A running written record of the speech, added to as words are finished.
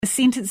A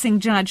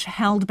sentencing judge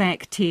held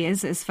back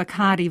tears as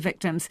Whakaari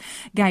victims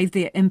gave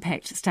their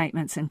impact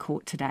statements in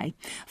court today.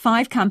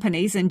 5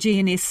 companies and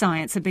GNS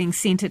Science are being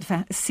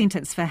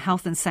sentenced for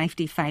health and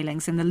safety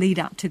failings in the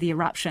lead-up to the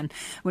eruption,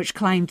 which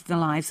claimed the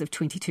lives of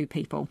 22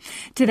 people.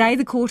 Today,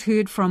 the court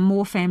heard from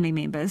more family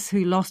members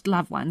who lost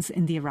loved ones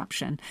in the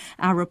eruption.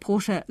 Our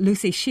reporter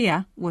Lucy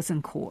Xia was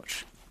in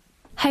court.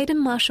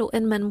 Hayden Marshall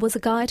Inman was a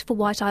guide for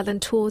White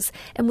Island Tours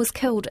and was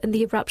killed in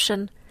the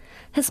eruption.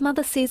 His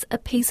mother says a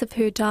piece of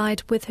her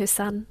died with her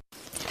son.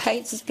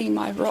 Hayes has been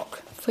my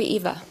rock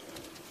forever.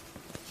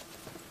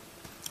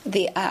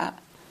 There are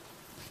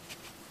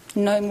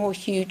no more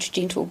huge,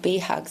 gentle bear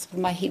hugs with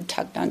my head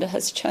tucked under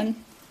his chin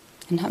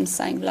and him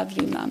saying, "Love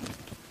you, Mum."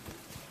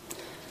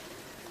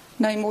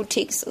 No more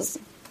texts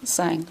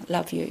saying,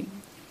 "Love you."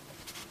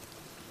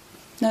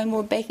 No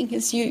more backing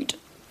his ute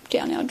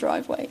down our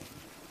driveway.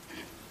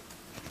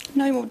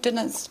 No more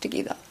dinners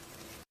together.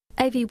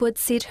 Avi Wood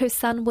said her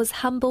son was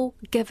humble,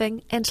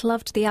 giving and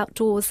loved the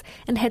outdoors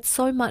and had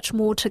so much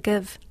more to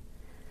give.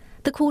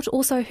 The court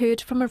also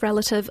heard from a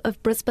relative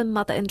of Brisbane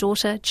mother and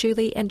daughter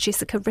Julie and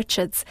Jessica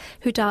Richards,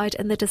 who died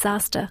in the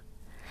disaster.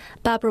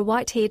 Barbara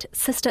Whitehead,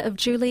 sister of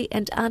Julie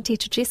and auntie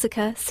to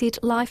Jessica, said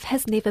life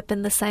has never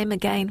been the same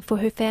again for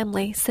her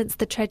family since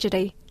the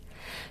tragedy.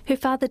 Her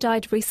father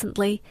died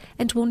recently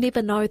and will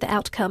never know the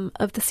outcome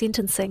of the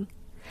sentencing.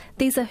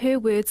 These are her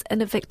words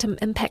in a victim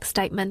impact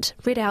statement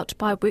read out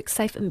by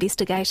WorkSafe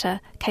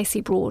investigator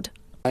Casey Broad.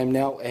 I am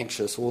now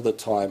anxious all the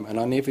time, and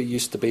I never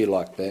used to be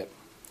like that.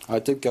 I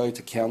did go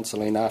to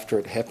counselling after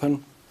it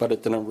happened, but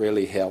it didn't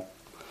really help.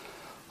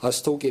 I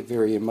still get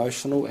very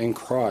emotional and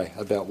cry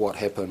about what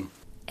happened.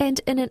 And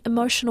in an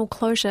emotional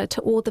closure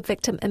to all the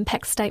victim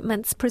impact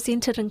statements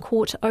presented in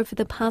court over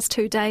the past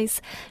 2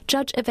 days,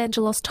 Judge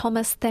Evangelos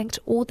Thomas thanked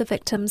all the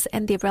victims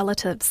and their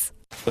relatives.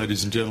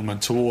 Ladies and gentlemen,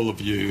 to all of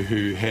you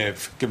who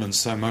have given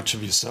so much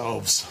of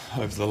yourselves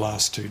over the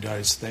last 2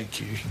 days,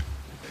 thank you.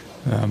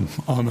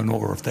 I'm in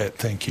awe of that,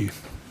 thank you.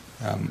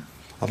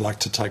 I'd like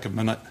to take a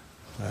minute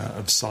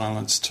of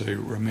silence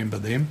to remember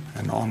them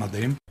and honour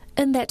them.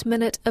 In that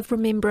minute of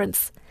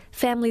remembrance,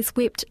 families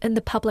wept in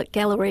the public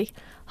gallery,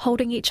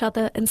 holding each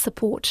other in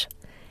support.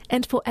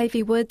 And for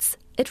Avi Woods,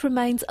 it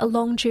remains a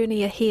long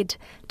journey ahead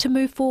to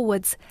move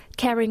forwards,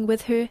 carrying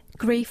with her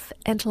grief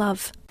and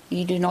love.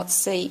 You do not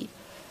see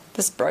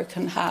this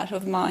broken heart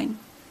of mine.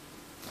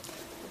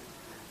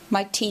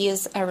 My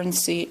tears are in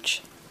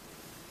search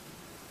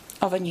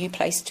of a new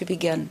place to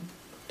begin,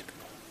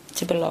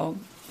 to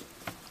belong.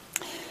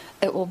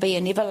 It will be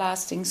an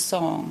everlasting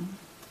song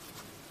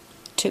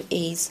to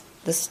ease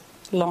this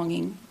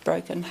longing,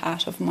 broken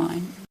heart of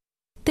mine.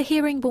 The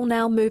hearing will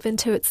now move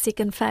into its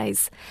second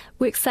phase.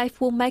 WorkSafe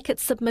will make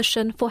its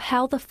submission for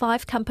how the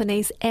 5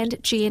 companies and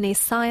GNS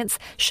Science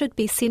should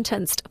be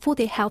sentenced for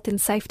their health and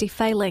safety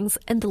failings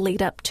in the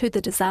lead-up to the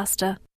disaster.